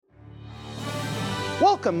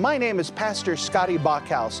Welcome, my name is Pastor Scotty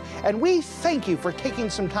Bachhaus, and we thank you for taking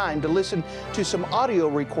some time to listen to some audio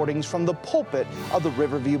recordings from the pulpit of the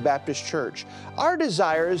Riverview Baptist Church. Our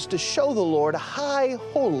desire is to show the Lord high,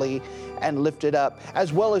 holy, and lifted up,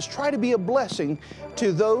 as well as try to be a blessing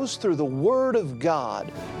to those through the Word of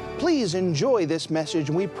God. Please enjoy this message,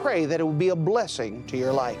 and we pray that it will be a blessing to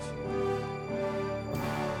your life.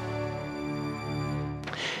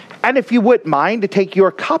 And if you wouldn't mind to take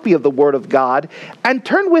your copy of the Word of God and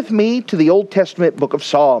turn with me to the Old Testament book of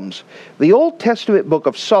Psalms. The Old Testament book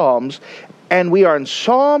of Psalms, and we are in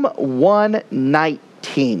Psalm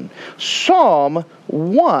 119. Psalm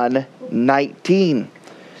 119.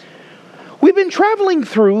 We've been traveling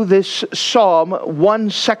through this psalm one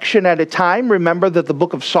section at a time. Remember that the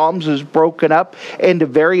book of Psalms is broken up into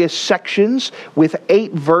various sections with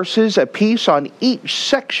 8 verses apiece on each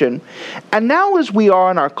section. And now as we are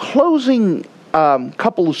on our closing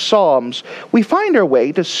couple of psalms, we find our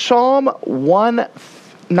way to Psalm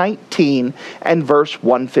 119 and verse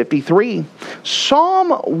 153. Psalm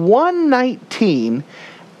 119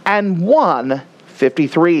 and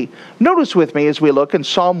 153. Notice with me as we look in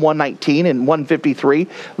Psalm 119 and 153,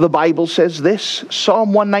 the Bible says this,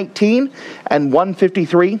 Psalm 119 and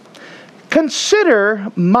 153, "Consider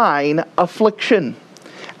mine affliction,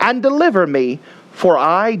 and deliver me, for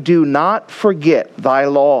I do not forget thy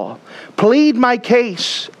law. Plead my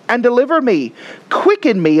case, and deliver me.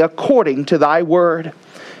 Quicken me according to thy word.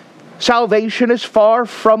 Salvation is far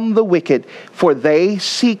from the wicked, for they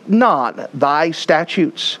seek not thy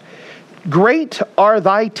statutes. Great are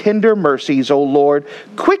thy tender mercies, O Lord.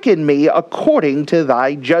 Quicken me according to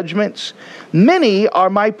thy judgments. Many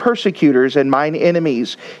are my persecutors and mine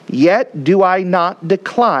enemies, yet do I not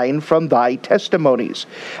decline from thy testimonies.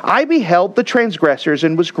 I beheld the transgressors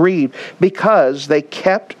and was grieved, because they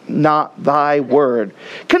kept not thy word.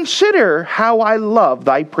 Consider how I love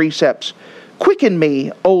thy precepts. Quicken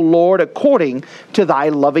me, O Lord, according to thy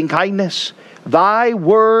loving kindness. Thy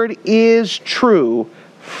word is true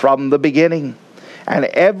from the beginning, and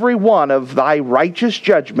every one of thy righteous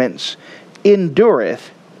judgments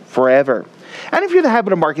endureth forever." And if you're in the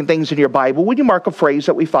habit of marking things in your Bible, would you mark a phrase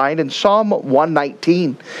that we find in Psalm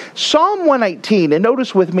 119? Psalm 119, and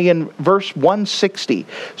notice with me in verse 160.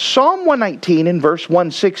 Psalm 119 in verse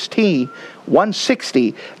 160,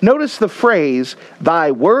 notice the phrase,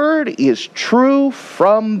 "Thy word is true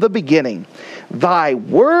from the beginning." Thy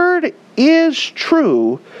word is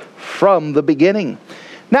true from the beginning.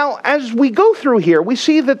 Now, as we go through here, we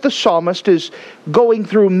see that the psalmist is going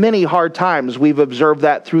through many hard times. We've observed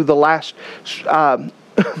that through the last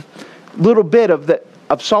little bit of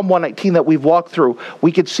Psalm 119 that we've walked through.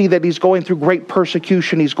 We could see that he's going through great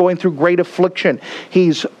persecution. He's going through great affliction.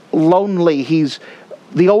 He's lonely. He's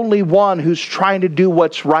the only one who's trying to do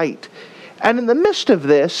what's right. And in the midst of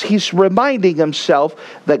this, he's reminding himself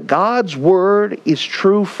that God's word is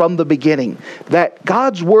true from the beginning, that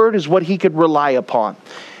God's word is what he could rely upon.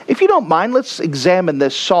 If you don't mind, let's examine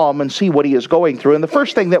this psalm and see what he is going through. And the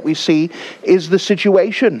first thing that we see is the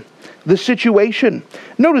situation. The situation.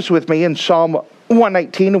 Notice with me in Psalm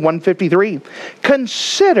 119 and 153,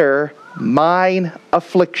 "Consider mine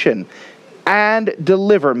affliction, and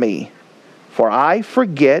deliver me, for I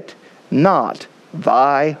forget not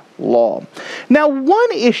thy law." Now,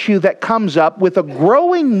 one issue that comes up with a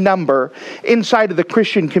growing number inside of the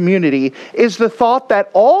Christian community is the thought that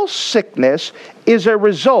all sickness is a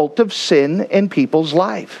result of sin in people's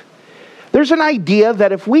life. There's an idea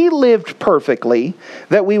that if we lived perfectly,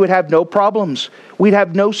 that we would have no problems, we'd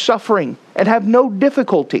have no suffering, and have no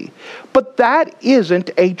difficulty. But that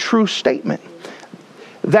isn't a true statement.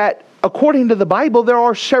 That according to the Bible, there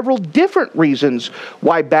are several different reasons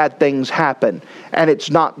why bad things happen, and it's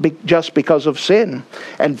not just because of sin.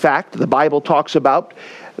 In fact, the Bible talks about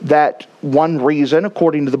that one reason,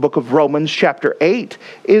 according to the book of Romans chapter 8,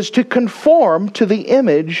 is to conform to the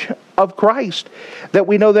image of Christ. That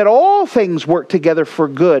we know that all things work together for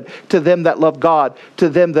good to them that love God, to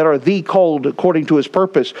them that are the called according to his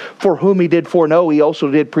purpose, for whom he did foreknow, he also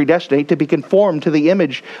did predestinate to be conformed to the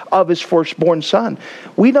image of his firstborn Son.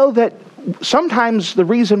 We know that sometimes the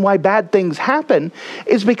reason why bad things happen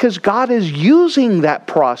is because God is using that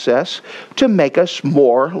process to make us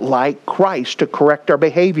more like Christ, to correct our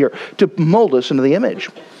behavior, to mold us into the image.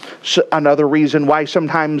 So another reason why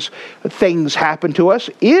sometimes things happen to us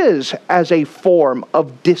is as a form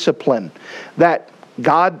of discipline, that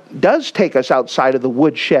God does take us outside of the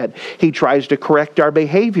woodshed. He tries to correct our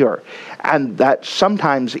behavior, and that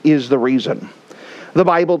sometimes is the reason. The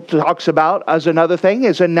Bible talks about, as another thing,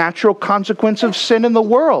 is a natural consequence of sin in the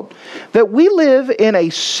world. That we live in a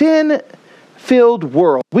sin sin-filled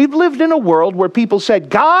world. We've lived in a world where people said,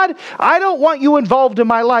 God, I don't want you involved in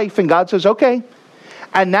my life. And God says, okay.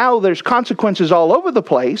 And now there's consequences all over the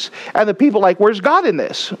place. And the people are like, where's God in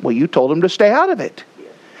this? Well, you told him to stay out of it.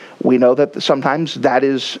 We know that sometimes that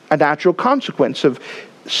is a natural consequence of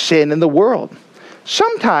sin in the world.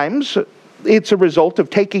 Sometimes it's a result of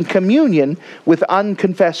taking communion with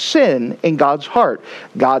unconfessed sin in God's heart.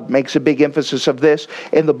 God makes a big emphasis of this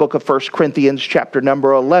in the book of 1 Corinthians chapter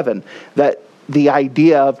number 11, that the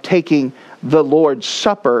idea of taking the Lord's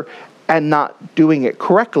Supper and not doing it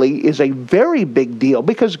correctly is a very big deal,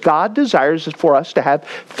 because God desires for us to have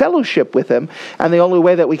fellowship with him, and the only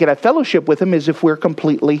way that we can have fellowship with him is if we're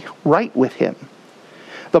completely right with him.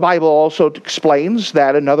 The Bible also explains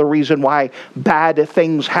that another reason why bad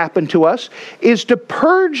things happen to us is to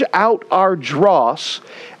purge out our dross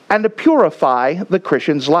and to purify the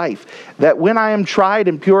Christian's life. That when I am tried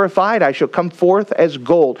and purified, I shall come forth as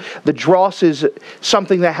gold. The dross is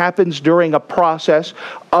something that happens during a process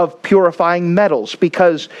of purifying metals,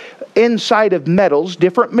 because inside of metals,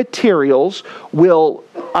 different materials will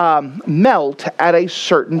melt at a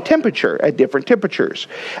certain temperature, at different temperatures.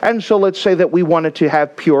 And so let's say that we wanted to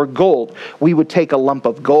have pure gold. We would take a lump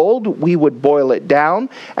of gold, we would boil it down,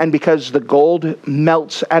 and because the gold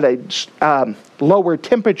melts at a lower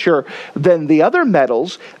temperature than the other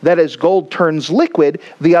metals, that as gold turns liquid,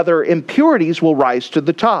 the other impurities will rise to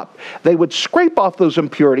the top. They would scrape off those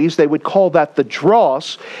impurities, they would call that the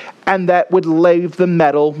dross, and that would leave the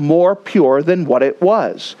metal more pure than what it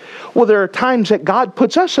was. Well, there are times that God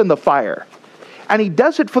puts us in the fire, and he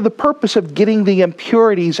does it for the purpose of getting the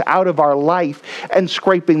impurities out of our life and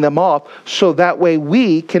scraping them off, so that way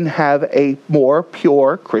we can have a more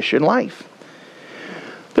pure Christian life.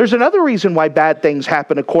 There's another reason why bad things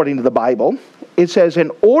happen according to the Bible. It says,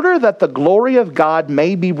 in order that the glory of God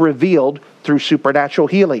may be revealed through supernatural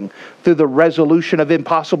healing, through the resolution of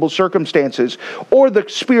impossible circumstances, or the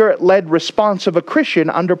Spirit-led response of a Christian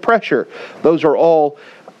under pressure. Those are all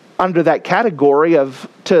under that category of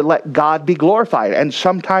to let God be glorified. And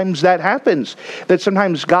sometimes that happens. That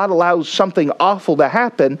sometimes God allows something awful to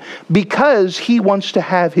happen because he wants to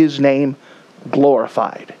have his name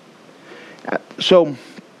glorified. So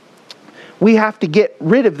we have to get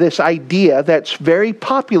rid of this idea that's very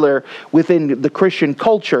popular within the Christian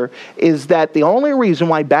culture, is that the only reason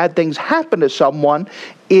why bad things happen to someone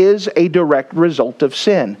is a direct result of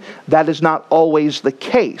sin. That is not always the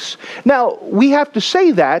case. Now, we have to say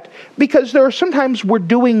that because there are sometimes we're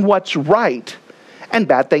doing what's right and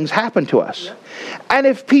bad things happen to us. And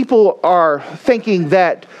if people are thinking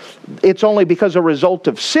that it's only because of a result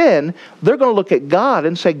of sin, they're going to look at God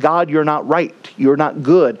and say, God, you're not right. You're not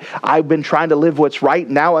good. I've been trying to live what's right.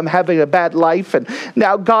 Now I'm having a bad life. And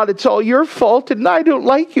now, God, it's all your fault. And I don't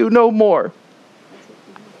like you no more.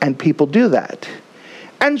 And people do that.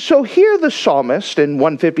 And so here the psalmist in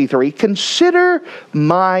 153, consider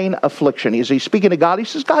mine affliction. As he's speaking to God, he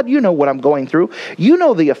says, God, you know what I'm going through. You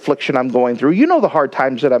know the affliction I'm going through. You know the hard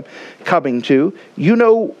times that I'm coming to. You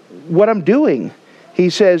know what I'm doing. He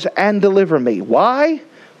says, and deliver me. Why?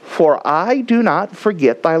 For I do not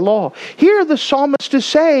forget thy law. Here the psalmist is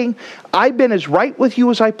saying, I've been as right with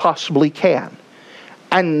you as I possibly can.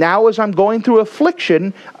 And now as I'm going through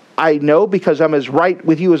affliction, I know because I'm as right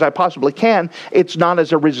with you as I possibly can, it's not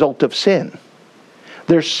as a result of sin.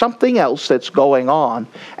 There's something else that's going on,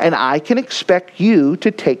 and I can expect you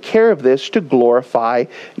to take care of this to glorify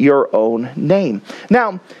your own name.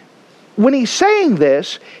 Now, when he's saying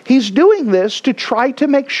this, he's doing this to try to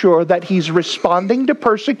make sure that he's responding to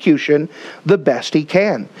persecution the best he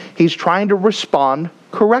can. He's trying to respond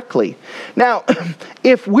correctly. Now,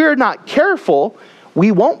 if we're not careful,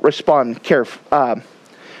 we won't respond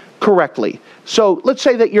correctly. So let's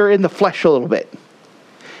say that you're in the flesh a little bit,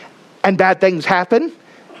 and bad things happen,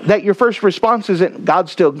 that your first response isn't,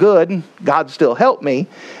 God's still good, God still help me.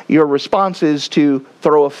 Your response is to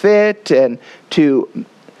throw a fit and to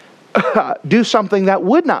do something that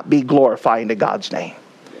would not be glorifying to God's name.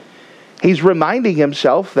 He's reminding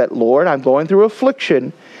himself that, Lord, I'm going through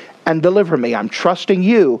affliction, and deliver me. I'm trusting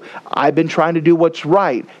you. I've been trying to do what's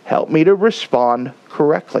right. Help me to respond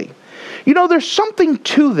correctly. You know, there's something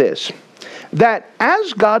to this, that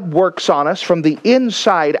as God works on us from the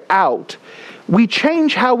inside out, we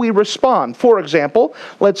change how we respond. For example,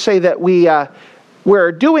 let's say that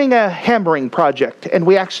we're doing a hammering project and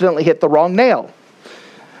we accidentally hit the wrong nail.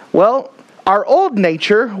 Well, our old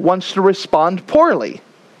nature wants to respond poorly.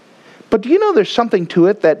 But do you know there's something to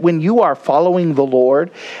it that when you are following the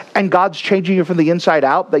Lord and God's changing you from the inside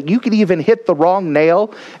out, that you could even hit the wrong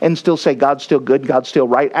nail and still say God's still good, God's still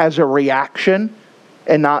right as a reaction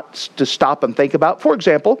and not to stop and think about. For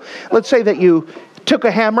example, let's say that you took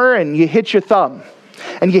a hammer and you hit your thumb,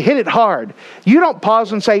 and you hit it hard. You don't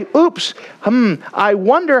pause and say, oops, I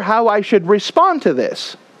wonder how I should respond to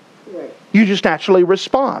this. Right. You just naturally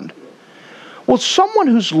respond. Well, someone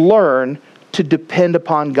who's learned to depend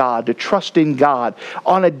upon God, to trust in God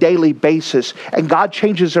on a daily basis, and God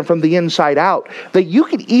changes them from the inside out, that you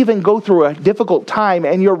can even go through a difficult time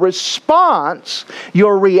and your response,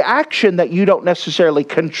 your reaction that you don't necessarily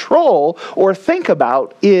control or think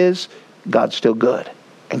about is, God's still good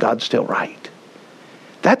and God's still right.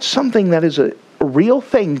 That's something that is a real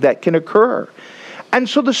thing that can occur. And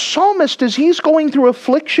so the psalmist, as he's going through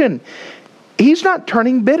affliction, he's not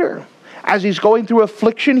turning bitter. As he's going through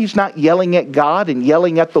affliction, he's not yelling at God and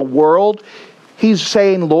yelling at the world. He's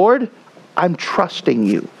saying, Lord, I'm trusting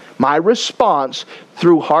you. My response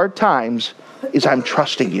through hard times is I'm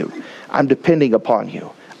trusting you. I'm depending upon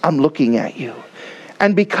you. I'm looking at you.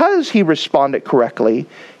 And because he responded correctly,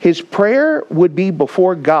 his prayer would be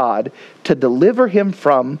before God to deliver him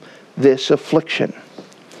from this affliction.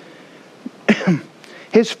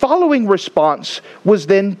 His following response was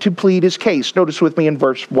then to plead his case. Notice with me in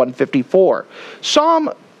verse 154.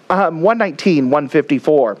 Psalm 119,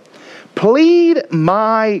 154. Plead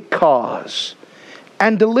my cause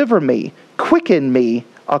and deliver me, quicken me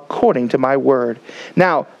according to my word.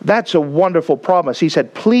 Now, that's a wonderful promise. He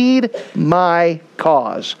said, plead my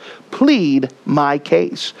cause. Plead my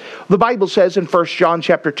case. The Bible says in 1 John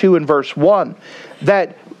chapter 2 and verse 1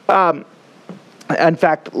 that, in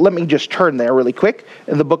fact, let me just turn there really quick.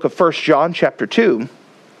 In the book of 1 John chapter 2,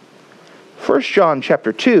 1 John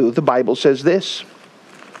chapter 2, the Bible says this.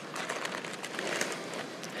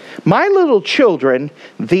 My little children,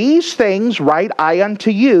 these things write I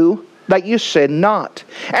unto you, that you sin not.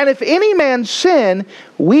 And if any man sin,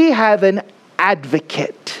 we have an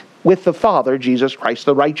advocate with the Father, Jesus Christ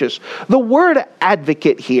the righteous. The word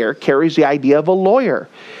advocate here carries the idea of a lawyer.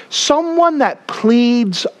 Someone that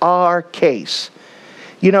pleads our case.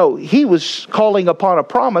 You know, he was calling upon a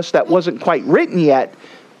promise that wasn't quite written yet,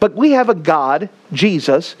 but we have a God,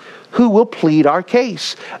 Jesus, who will plead our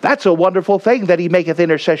case. That's a wonderful thing, that he maketh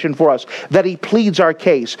intercession for us, that he pleads our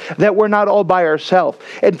case, that we're not all by ourselves.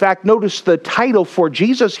 In fact, notice the title for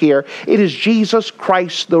Jesus here. It is Jesus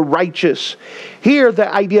Christ the righteous. Here,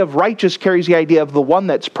 the idea of righteous carries the idea of the one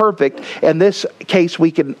that's perfect. In this case,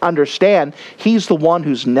 we can understand he's the one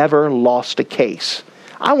who's never lost a case.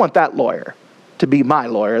 I want that lawyer to be my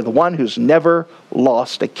lawyer, the one who's never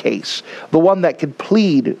lost a case, the one that could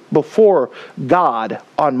plead before God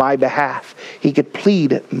on my behalf. He could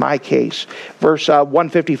plead my case. Verse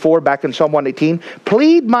 154 back in Psalm 118,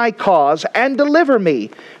 plead my cause and deliver me,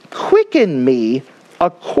 quicken me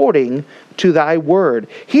according to thy word.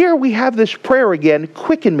 Here we have this prayer again,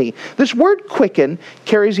 quicken me. This word quicken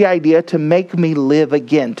carries the idea to make me live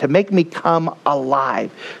again, to make me come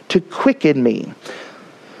alive, to quicken me.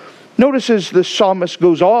 Notice as the psalmist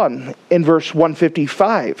goes on in verse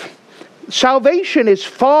 155, salvation is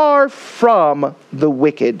far from the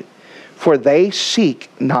wicked, for they seek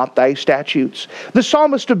not thy statutes. The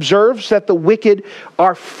psalmist observes that the wicked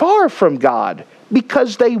are far from God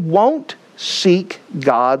because they won't seek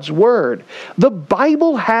God's word. The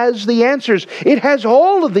Bible has the answers. It has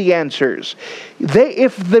all of the answers.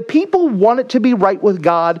 If the people wanted to be right with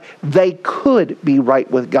God, they could be right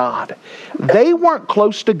with God. They weren't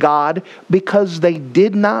close to God because they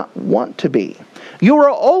did not want to be. You are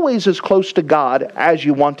always as close to God as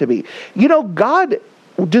you want to be. You know, God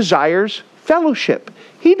desires fellowship.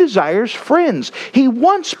 He desires friends. He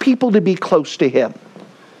wants people to be close to him.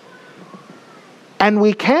 And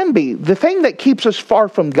we can be. The thing that keeps us far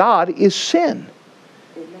from God is sin.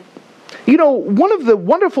 Amen. You know, one of the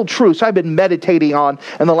wonderful truths I've been meditating on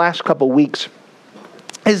in the last couple of weeks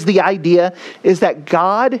is the idea is that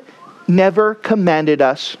God never commanded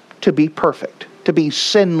us to be perfect, to be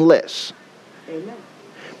sinless. Amen.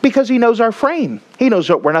 Because he knows our frame. He knows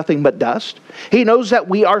that we're nothing but dust. He knows that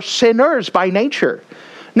we are sinners by nature.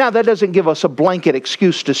 Now, that doesn't give us a blanket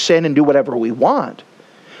excuse to sin and do whatever we want.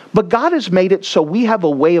 But God has made it so we have a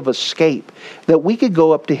way of escape, that we could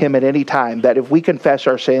go up to him at any time, that if we confess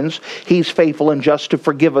our sins, he's faithful and just to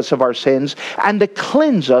forgive us of our sins and to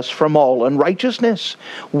cleanse us from all unrighteousness.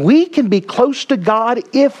 We can be close to God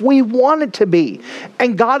if we wanted to be.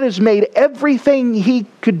 And God has made everything he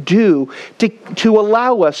could do to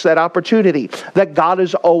allow us that opportunity, that God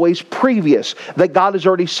is always previous, that God has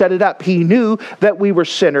already set it up. He knew that we were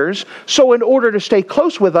sinners. So in order to stay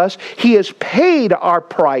close with us, he has paid our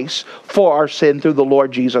price for our sin through the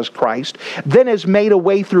Lord Jesus Christ, then has made a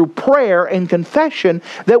way through prayer and confession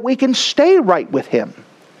that we can stay right with him.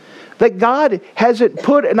 That God hasn't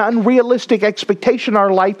put an unrealistic expectation in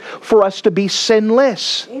our life for us to be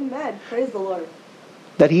sinless. Amen. Praise the Lord.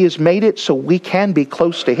 That He has made it so we can be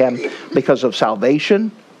close to Him because of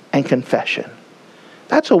salvation and confession.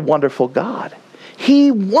 That's a wonderful God. He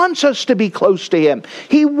wants us to be close to Him.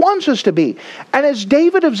 He wants us to be. And as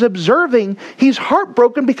David is observing, he's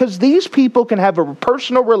heartbroken because these people can have a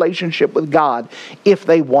personal relationship with God if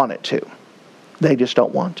they wanted to. They just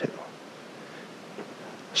don't want to.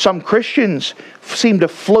 Some Christians seem to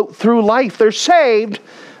float through life. They're saved,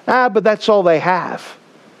 but that's all they have.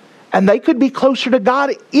 And they could be closer to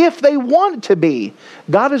God if they wanted to be.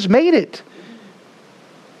 God has made it.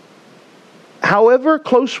 However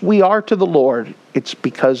close we are to the Lord, it's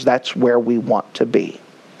because that's where we want to be.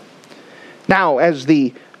 Now, as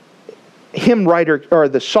the hymn writer or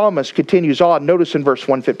the psalmist continues on, notice in verse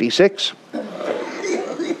 156,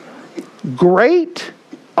 great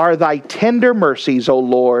are thy tender mercies, O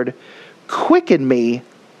Lord, quicken me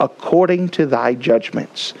according to thy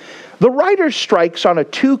judgments. The writer strikes on a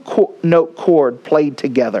two-note chord played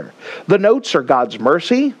together. The notes are God's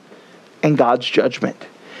mercy and God's judgment.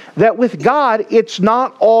 That with God, it's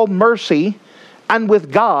not all mercy, and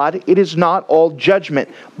with God, it is not all judgment.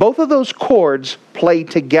 Both of those chords play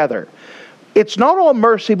together. It's not all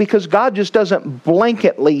mercy because God just doesn't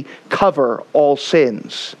blanketly cover all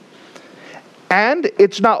sins. And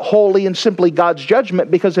it's not wholly and simply God's judgment,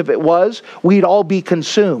 because if it was, we'd all be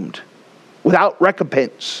consumed without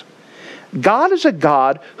recompense. God is a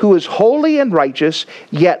God who is holy and righteous,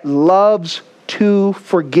 yet loves to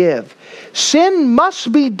forgive. Sin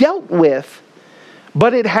must be dealt with,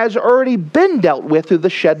 but it has already been dealt with through the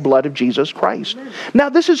shed blood of Jesus Christ. Amen. Now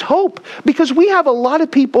this is hope, because we have a lot of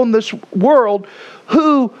people in this world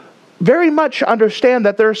who very much understand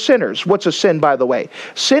that they're sinners. What's a sin, by the way?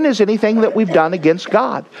 Sin is anything that we've done against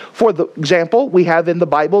God. For the example, we have in the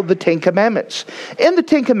Bible the Ten Commandments. In the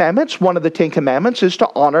Ten Commandments, one of the Ten Commandments is to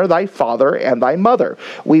honor thy father and thy mother.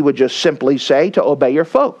 We would just simply say to obey your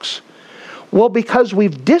folks. Well, because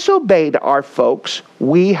we've disobeyed our folks,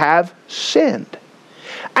 we have sinned.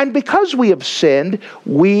 And because we have sinned,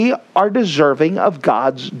 we are deserving of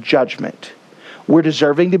God's judgment. We're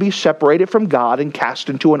deserving to be separated from God and cast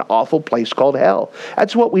into an awful place called hell.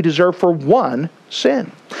 That's what we deserve for one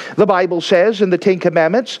sin. The Bible says in the Ten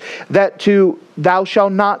Commandments that thou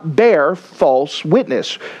shalt not bear false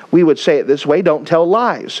witness. We would say it this way, don't tell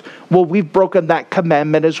lies. Well, we've broken that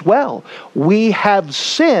commandment as well. We have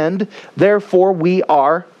sinned, therefore we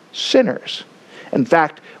are sinners. In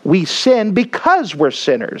fact, we sin because we're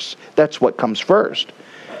sinners. That's what comes first.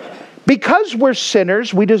 Because we're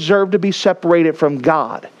sinners, we deserve to be separated from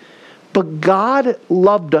God. But God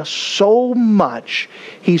loved us so much,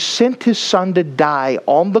 He sent His Son to die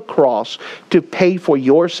on the cross to pay for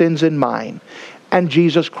your sins and mine. And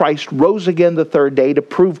Jesus Christ rose again the third day to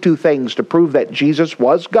prove two things. To prove that Jesus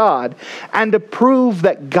was God, and to prove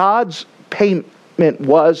that God's payment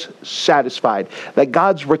was satisfied. That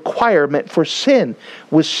God's requirement for sin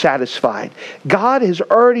was satisfied. God has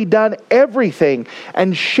already done everything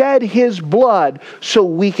and shed His blood so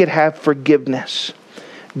we could have forgiveness.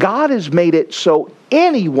 God has made it so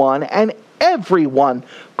anyone and everyone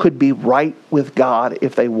could be right with God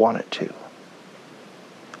if they wanted to.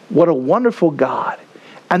 What a wonderful God.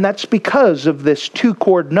 And that's because of this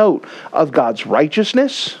two-chord note of God's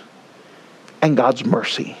righteousness and God's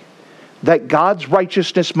mercy. That God's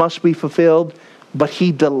righteousness must be fulfilled, but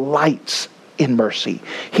He delights in mercy.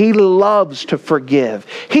 He loves to forgive.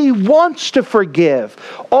 He wants to forgive.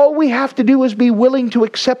 All we have to do is be willing to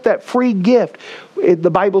accept that free gift.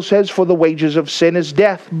 The Bible says, for the wages of sin is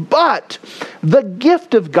death, but the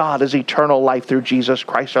gift of God is eternal life through Jesus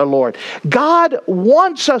Christ our Lord. God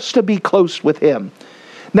wants us to be close with Him.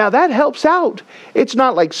 Now that helps out. It's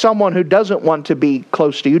not like someone who doesn't want to be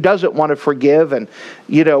close to you, doesn't want to forgive, and,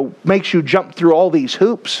 makes you jump through all these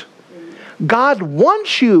hoops. God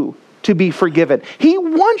wants you to be forgiven. He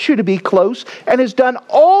wants you to be close and has done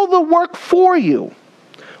all the work for you.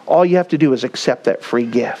 All you have to do is accept that free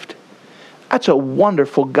gift. That's a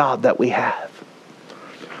wonderful God that we have.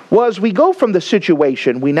 Well, as we go from the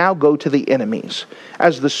situation, we now go to the enemies.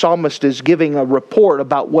 As the psalmist is giving a report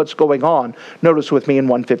about what's going on. Notice with me in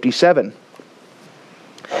 157.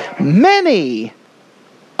 Many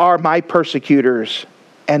are my persecutors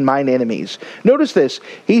and mine enemies. Notice this.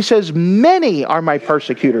 He says, many are my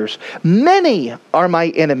persecutors. Many are my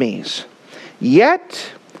enemies.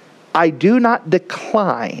 Yet I do not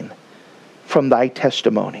decline from thy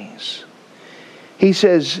testimonies. He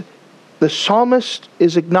says, the psalmist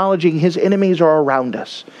is acknowledging his enemies are around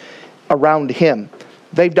us, around him.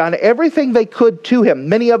 They've done everything they could to him.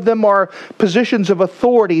 Many of them are positions of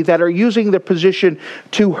authority that are using their position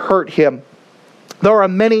to hurt him. There are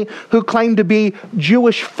many who claim to be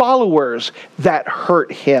Jewish followers that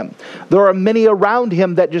hurt him. There are many around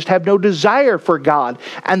him that just have no desire for God,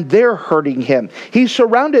 and they're hurting him. He's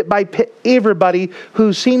surrounded by everybody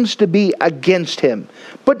who seems to be against him.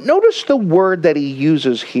 But notice the word that he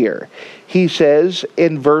uses here. He says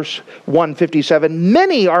in verse 157,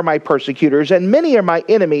 "Many are my persecutors, and many are my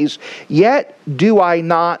enemies, yet do I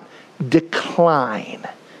not decline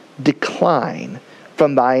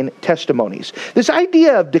from thine testimonies." This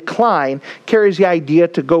idea of decline carries the idea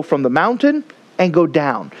to go from the mountain and go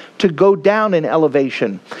down, to go down in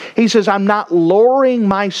elevation. He says, I'm not lowering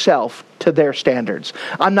myself to their standards.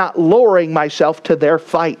 I'm not lowering myself to their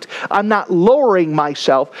fight. I'm not lowering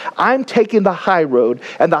myself. I'm taking the high road,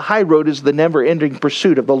 and the high road is the never-ending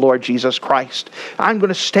pursuit of the Lord Jesus Christ. I'm going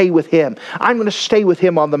to stay with him. I'm going to stay with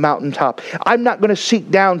him on the mountaintop. I'm not going to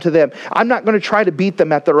seek down to them. I'm not going to try to beat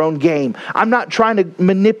them at their own game. I'm not trying to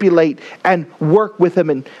manipulate and work with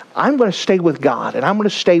them. And I'm going to stay with God, and I'm going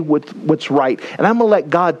to stay with what's right, and I'm going to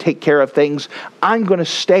let God take care of things. I'm going to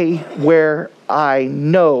stay where I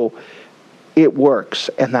know it works,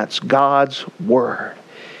 and that's God's word.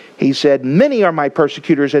 He said, "Many are my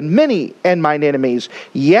persecutors, and many and mine enemies,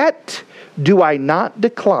 yet do I not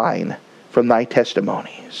decline from thy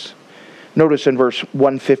testimonies." Notice in verse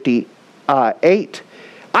 158,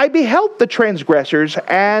 "I beheld the transgressors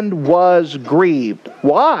and was grieved."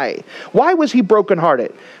 Why? Why was he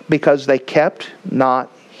brokenhearted? Because they kept not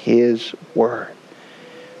his word.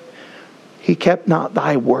 He kept not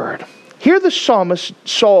thy word. Here the psalmist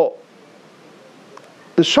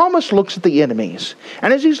looks at the enemies.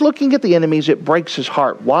 And as he's looking at the enemies, it breaks his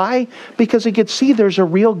heart. Why? Because he could see there's a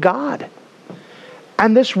real God.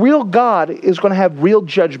 And this real God is going to have real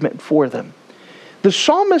judgment for them. The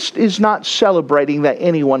psalmist is not celebrating that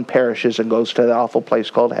anyone perishes and goes to that awful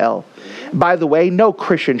place called hell. By the way, no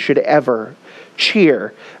Christian should ever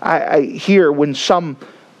cheer. I hear when some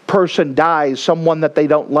person dies, someone that they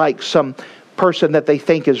don't like, some person that they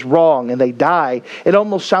think is wrong, and they die, it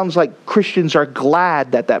almost sounds like Christians are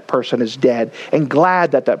glad that that person is dead and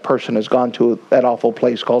glad that that person has gone to that awful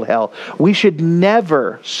place called hell. We should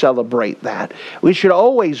never celebrate that. We should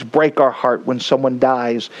always break our heart when someone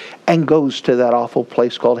dies and goes to that awful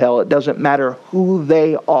place called hell. It doesn't matter who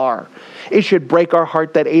they are. It should break our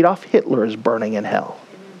heart that Adolf Hitler is burning in hell.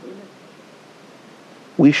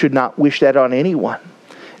 We should not wish that on anyone.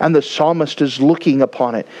 And the psalmist is looking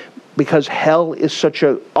upon it. Because hell is such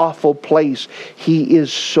an awful place, he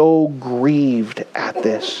is so grieved at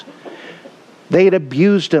this. They had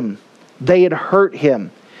abused him. They had hurt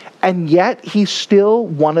him. And yet he still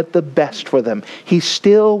wanted the best for them. He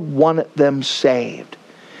still wanted them saved.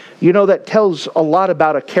 You know, that tells a lot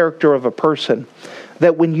about a character of a person.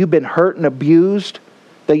 That when you've been hurt and abused,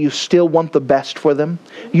 that you still want the best for them.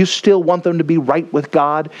 You still want them to be right with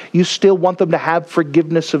God. You still want them to have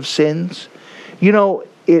forgiveness of sins. You know,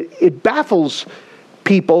 it baffles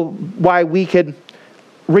people why we could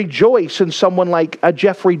rejoice in someone like a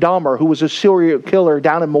Jeffrey Dahmer, who was a serial killer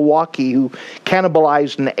down in Milwaukee, who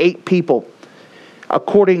cannibalized and ate people.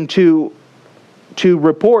 According to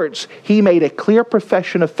reports, he made a clear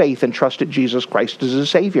profession of faith and trusted Jesus Christ as his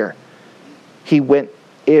Savior. He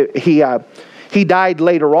died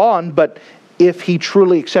later on, but if he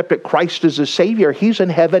truly accepted Christ as his Savior, he's in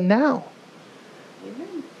heaven now.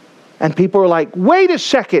 And people are like, wait a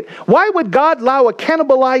second, why would God allow a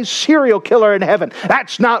cannibalized serial killer in heaven?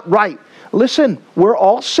 That's not right. Listen, we're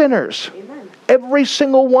all sinners. Amen. Every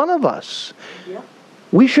single one of us. Yep.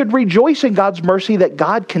 We should rejoice in God's mercy that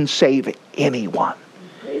God can save anyone.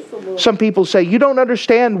 Some people say, you don't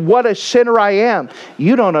understand what a sinner I am.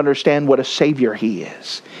 You don't understand what a Savior He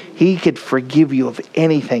is. He could forgive you of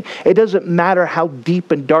anything. It doesn't matter how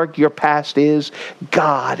deep and dark your past is.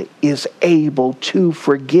 God is able to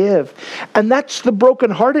forgive. And that's the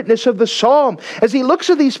brokenheartedness of the psalm. As he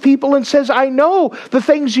looks at these people and says, I know the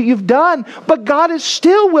things that you've done, but God is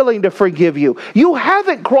still willing to forgive you. You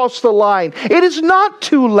haven't crossed the line. It is not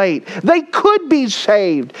too late. They could be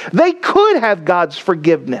saved. They could have God's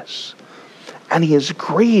forgiveness. And he is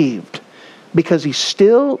grieved because he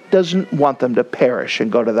still doesn't want them to perish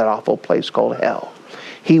and go to that awful place called hell.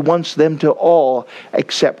 He wants them to all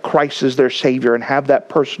accept Christ as their Savior and have that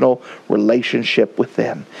personal relationship with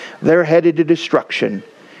them. They're headed to destruction,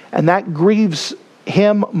 and that grieves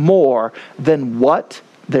him more than what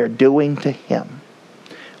they're doing to him.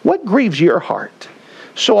 What grieves your heart?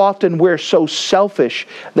 So often we're so selfish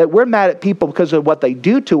that we're mad at people because of what they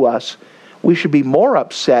do to us. We should be more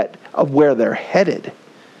upset of where they're headed.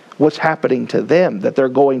 what's happening to them, that they're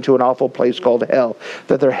going to an awful place called hell,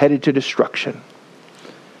 that they're headed to destruction.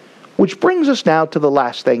 Which brings us now to the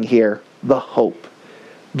last thing here, the hope.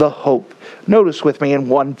 The hope. Notice with me in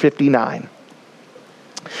 159.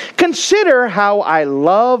 Consider how I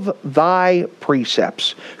love thy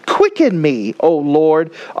precepts. Quicken me, O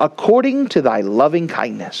Lord, according to thy loving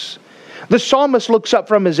kindness. The psalmist looks up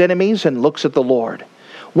from his enemies and looks at the Lord.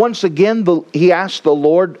 Once again, he asks the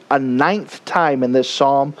Lord a 9th time in this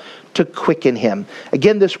psalm to quicken him.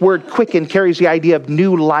 Again, this word quicken carries the idea of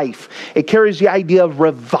new life. It carries the idea of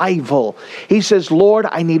revival. He says, Lord,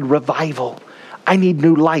 I need revival. I need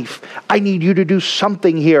new life. I need you to do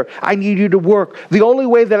something here. I need you to work. The only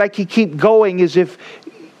way that I can keep going is if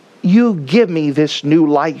you give me this new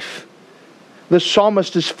life. The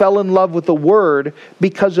psalmist has fell in love with the word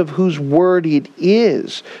because of whose word it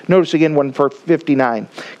is. Notice again 159.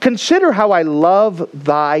 Consider how I love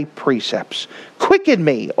thy precepts. Quicken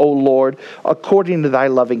me, O Lord, according to thy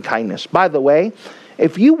loving kindness. By the way,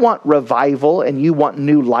 if you want revival and you want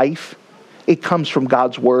new life, it comes from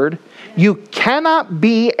God's word. You cannot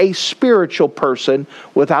be a spiritual person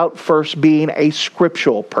without first being a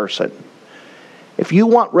scriptural person. If you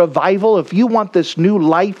want revival, if you want this new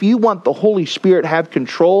life, you want the Holy Spirit to have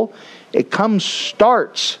control, it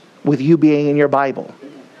starts with you being in your Bible.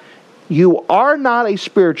 You are not a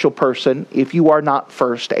spiritual person if you are not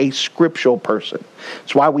first a scriptural person.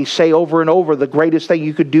 That's why we say over and over, the greatest thing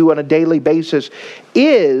you could do on a daily basis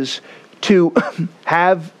is to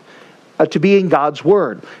to be in God's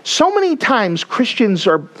Word. So many times Christians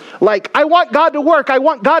are like, I want God to work. I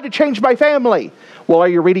want God to change my family. Well, are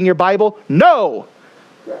you reading your Bible? No.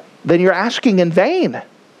 Then you're asking in vain.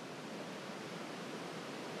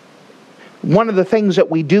 One of the things that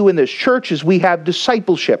we do in this church is we have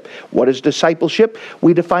discipleship. What is discipleship?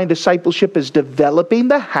 We define discipleship as developing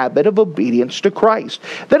the habit of obedience to Christ.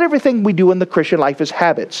 That everything we do in the Christian life is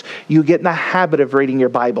habits. You get in the habit of reading your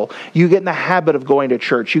Bible. You get in the habit of going to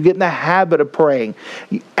church. You get in the habit of praying.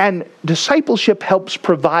 And discipleship helps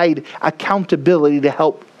provide accountability to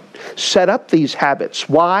help set up these habits.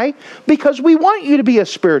 Why? Because we want you to be a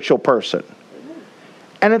spiritual person.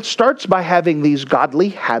 And it starts by having these godly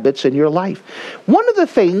habits in your life. One of the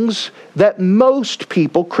things that most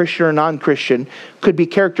people, Christian or non-Christian, could be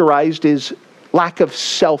characterized is lack of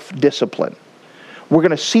self-discipline. We're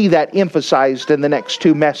going to see that emphasized in the next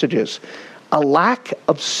 2 messages. A lack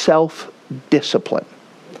of self-discipline.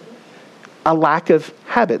 A lack of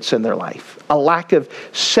habits in their life. A lack of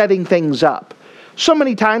setting things up. So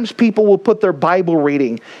many times people will put their Bible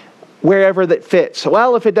reading wherever that fits.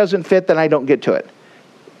 Well, if it doesn't fit, then I don't get to it.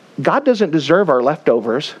 God doesn't deserve our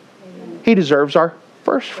leftovers. He deserves our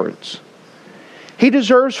first fruits. He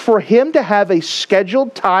deserves for Him to have a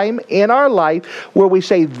scheduled time in our life where we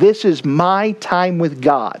say, this is my time with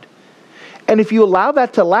God. And if you allow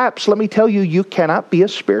that to lapse, let me tell you, you cannot be a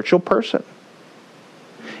spiritual person.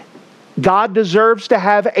 God deserves to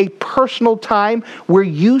have a personal time where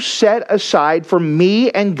you set aside for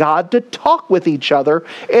me and God to talk with each other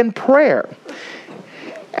in prayer.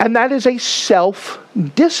 And that is a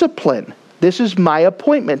self-discipline. This is my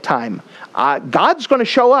appointment time. God's going to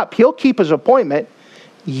show up. He'll keep His appointment.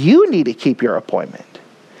 You need to keep your appointment.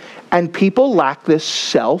 And people lack this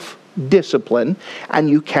self-discipline, and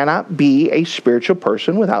you cannot be a spiritual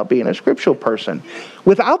person without being a scriptural person.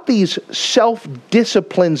 Without these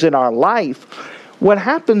self-disciplines in our life, what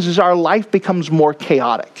happens is our life becomes more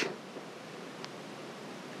chaotic.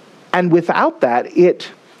 And without that, it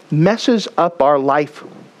messes up our life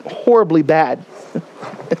horribly bad.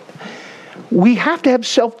 We have to have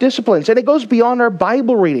self-disciplines, and it goes beyond our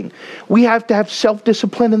Bible reading. We have to have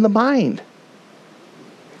self-discipline in the mind.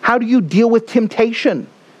 How do you deal with temptation?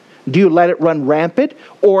 Do you let it run rampant,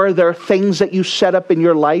 or are there things that you set up in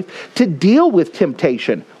your life to deal with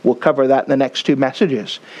temptation? We'll cover that in the next 2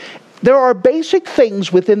 messages. There are basic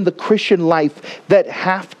things within the Christian life that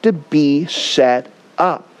have to be set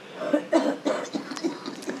up.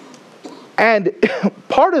 And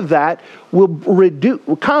part of that will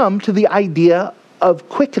come to the idea of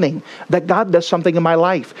quickening, that God does something in my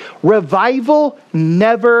life. Revival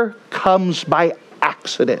never comes by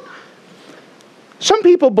accident. Some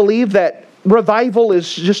people believe that revival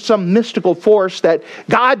is just some mystical force that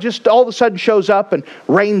God just all of a sudden shows up and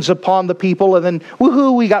rains upon the people, and then,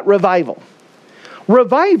 woohoo, we got revival.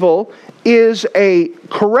 Revival is a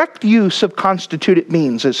correct use of constituted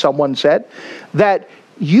means, as someone said, that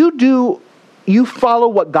you follow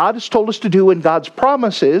what God has told us to do in God's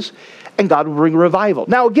promises, and God will bring revival.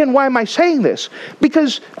 Now, again, why am I saying this?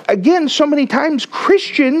 Because, again, so many times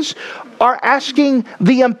Christians are asking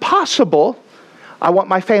the impossible I want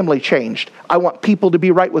my family changed. I want people to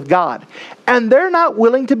be right with God. And they're not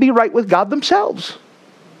willing to be right with God themselves.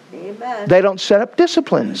 Amen. They don't set up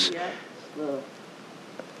disciplines. Yes.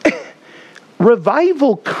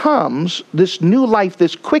 Revival comes, this new life,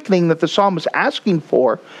 this quickening that the psalmist is asking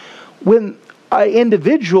for, when an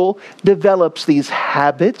individual develops these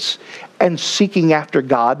habits and seeking after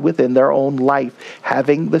God within their own life,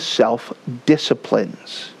 having the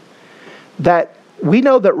self-disciplines. That we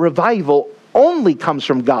know that revival only comes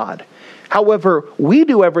from God. However, we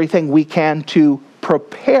do everything we can to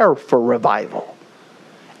prepare for revival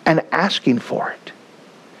and asking for it.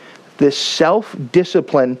 This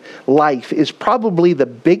self-discipline life is probably the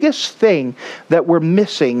biggest thing that we're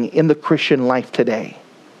missing in the Christian life today.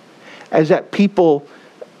 Is that people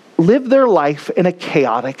live their life in a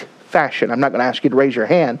chaotic fashion. I'm not going to ask you to raise your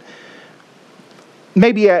hand.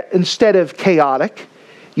 Maybe instead of chaotic,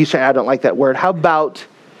 you say, I don't like that word. How about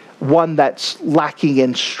one that's lacking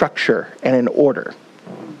in structure and in order?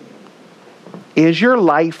 Is your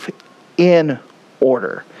life in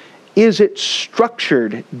order? Is it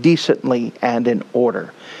structured decently and in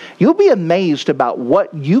order? You'll be amazed about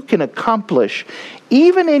what you can accomplish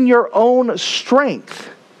even in your own strength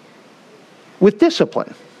with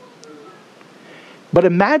discipline. But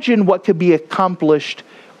imagine what could be accomplished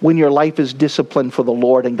when your life is disciplined for the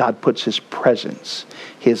Lord and God puts His presence,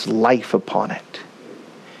 His life upon it.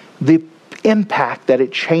 The impact that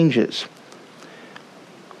it changes.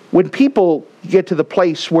 When people get to the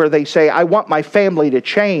place where they say, I want my family to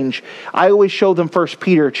change, I always show them 1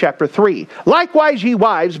 Peter chapter 3. Likewise, ye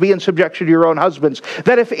wives, be in subjection to your own husbands,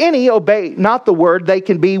 that if any obey not the word, they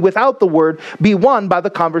can be without the word, be won by the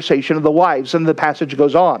conversation of the wives. And the passage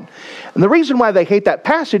goes on. And the reason why they hate that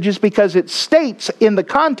passage is because it states in the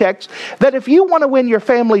context that if you want to win your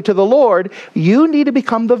family to the Lord, you need to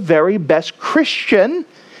become the very best Christian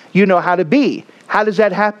you know how to be. How does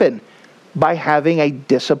that happen? By having a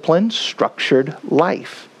disciplined, structured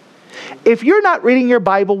life. If you're not reading your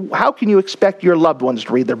Bible, how can you expect your loved ones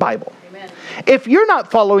to read their Bible? Amen. If you're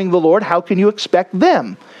not following the Lord, how can you expect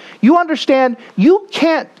them? You understand, you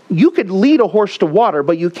could lead a horse to water,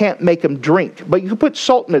 but you can't make him drink. But you can put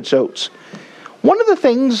salt in its oats. One of the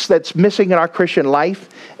things that's missing in our Christian life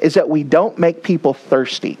is that we don't make people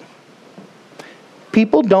thirsty.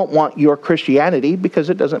 People don't want your Christianity because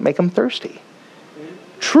it doesn't make them thirsty.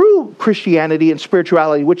 True Christianity and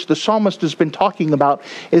spirituality, which the psalmist has been talking about,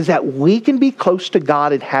 is that we can be close to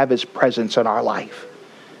God and have His presence in our life.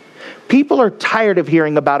 People are tired of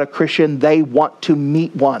hearing about a Christian. They want to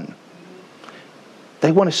meet one.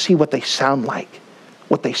 They want to see what they sound like,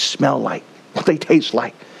 what they smell like, what they taste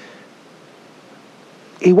like.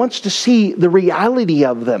 He wants to see the reality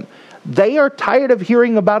of them. They are tired of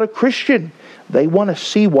hearing about a Christian. They want to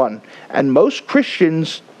see one. And most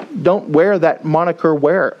Christians don't wear that moniker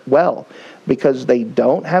well because they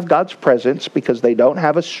don't have God's presence, because they don't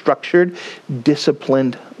have a structured,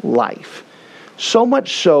 disciplined life. So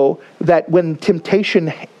much so that when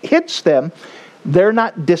temptation hits them, they're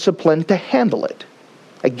not disciplined to handle it.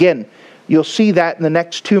 Again, you'll see that in the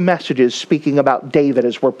next two messages speaking about David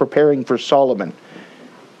as we're preparing for Solomon.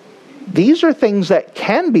 These are things that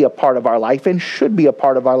can be a part of our life and should be a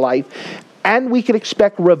part of our life. And we can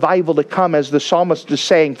expect revival to come, as the psalmist is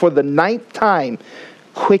saying, for the 9th time,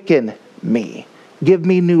 quicken me. Give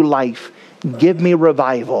me new life. Give me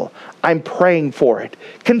revival. I'm praying for it.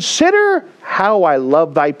 Consider how I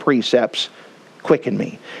love thy precepts. Quicken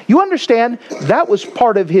me. You understand? That was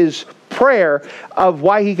part of his prayer of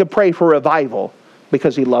why he could pray for revival,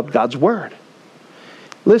 because he loved God's word.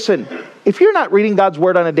 Listen, if you're not reading God's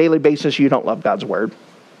word on a daily basis, you don't love God's word.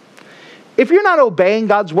 If you're not obeying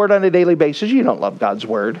God's word on a daily basis, you don't love God's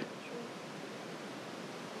word.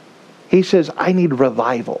 He says, I need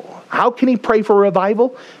revival. How can he pray for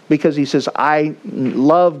revival? Because he says, I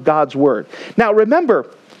love God's word. Now remember,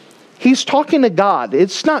 he's talking to God.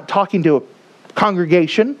 It's not talking to a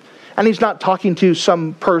congregation, and he's not talking to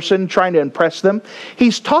some person trying to impress them.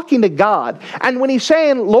 He's talking to God. And when he's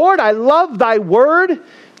saying, Lord, I love thy word,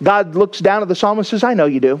 God looks down at the psalmist and says, I know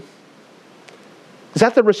you do. Is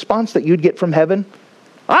that the response that you'd get from heaven?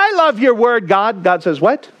 I love your word, God. God says,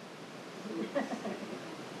 what?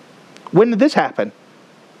 When did this happen?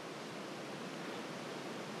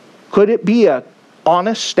 Could it be an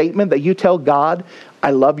honest statement that you tell God,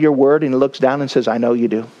 I love your word, and he looks down and says, I know you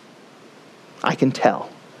do. I can tell.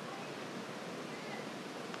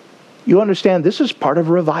 You understand, this is part of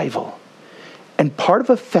revival. And part of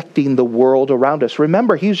affecting the world around us.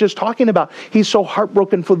 Remember, he's just talking about, he's so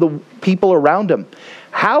heartbroken for the people around him.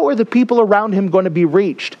 How are the people around him going to be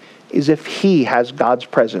reached? Is if he has God's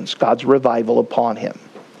presence, God's revival upon him.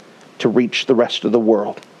 to reach the rest of the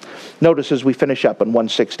world. Notice as we finish up in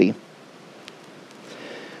 160.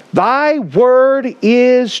 Thy word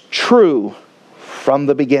is true from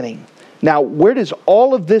the beginning. Now, where does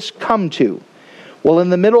all of this come to? Well, in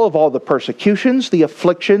the middle of all the persecutions, the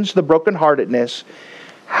afflictions, the brokenheartedness,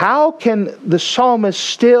 how can the psalmist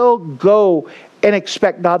still go and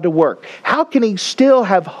expect God to work? How can he still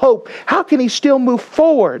have hope? How can he still move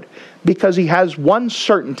forward? Because he has one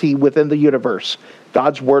certainty within the universe.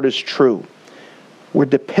 God's word is true. We're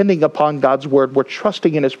depending upon God's word. We're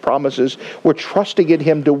trusting in his promises. We're trusting in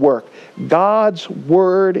him to work. God's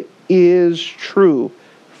word is true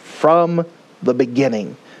from the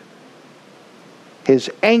beginning. His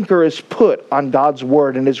anchor is put on God's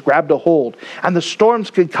word and has grabbed a hold. And the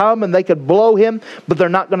storms could come and they could blow him, but they're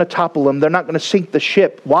not going to topple him. They're not going to sink the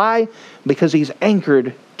ship. Why? Because he's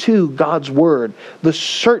anchored to God's word, the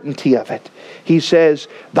certainty of it. He says,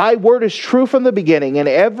 thy word is true from the beginning, and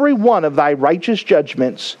every one of thy righteous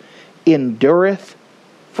judgments endureth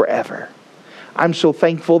forever. I'm so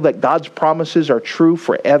thankful that God's promises are true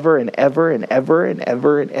forever and ever and ever and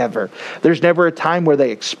ever and ever. There's never a time where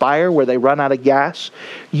they expire, where they run out of gas.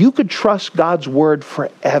 You could trust God's word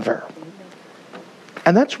forever.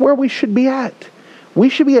 And that's where we should be at. We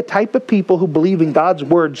should be a type of people who believe in God's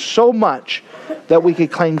word so much that we could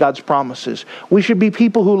claim God's promises. We should be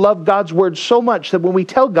people who love God's word so much that when we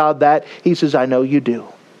tell God that, he says, I know you do.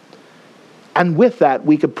 And with that,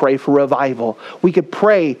 we could pray for revival. We could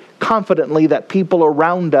pray confidently that people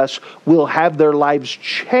around us will have their lives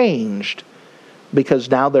changed because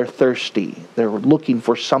now they're thirsty. They're looking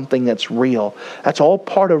for something that's real. That's all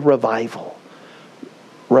part of revival.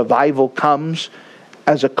 Revival comes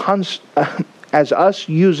as as us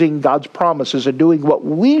using God's promises and doing what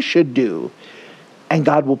we should do, and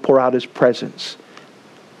God will pour out his presence.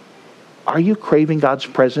 Are you craving God's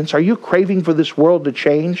presence? Are you craving for this world to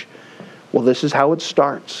change? Well, this is how it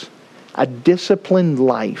starts. A disciplined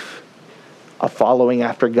life of following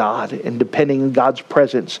after God and depending on God's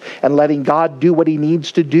presence and letting God do what he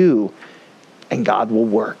needs to do, and God will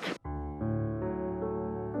work.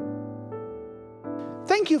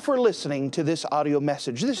 Thank you for listening to this audio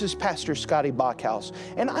message. This is Pastor Scotty Bachhaus,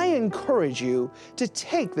 and I encourage you to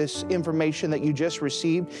take this information that you just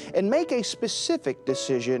received and make a specific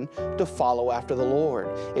decision to follow after the Lord.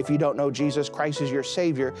 If you don't know Jesus Christ as your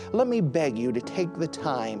Savior, let me beg you to take the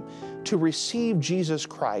time to receive Jesus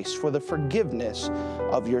Christ for the forgiveness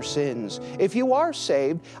of your sins. If you are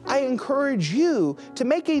saved, I encourage you to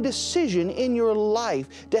make a decision in your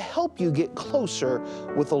life to help you get closer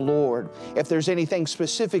with the Lord. If there's anything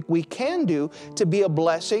specific we can do to be a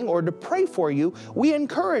blessing or to pray for you, we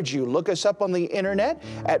encourage you. Look us up on the internet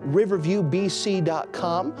at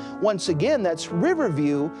riverviewbc.com. Once again, that's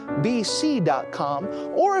riverviewbc.com.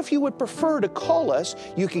 Or if you would prefer to call us,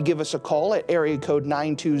 you could give us a call at area code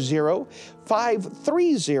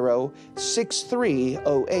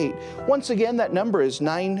 920-530-6308. Once again, that number is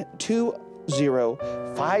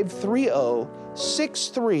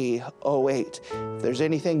 920-530-6308. If there's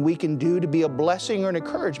anything we can do to be a blessing or an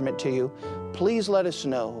encouragement to you, please let us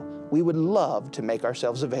know. We would love to make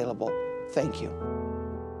ourselves available. Thank you.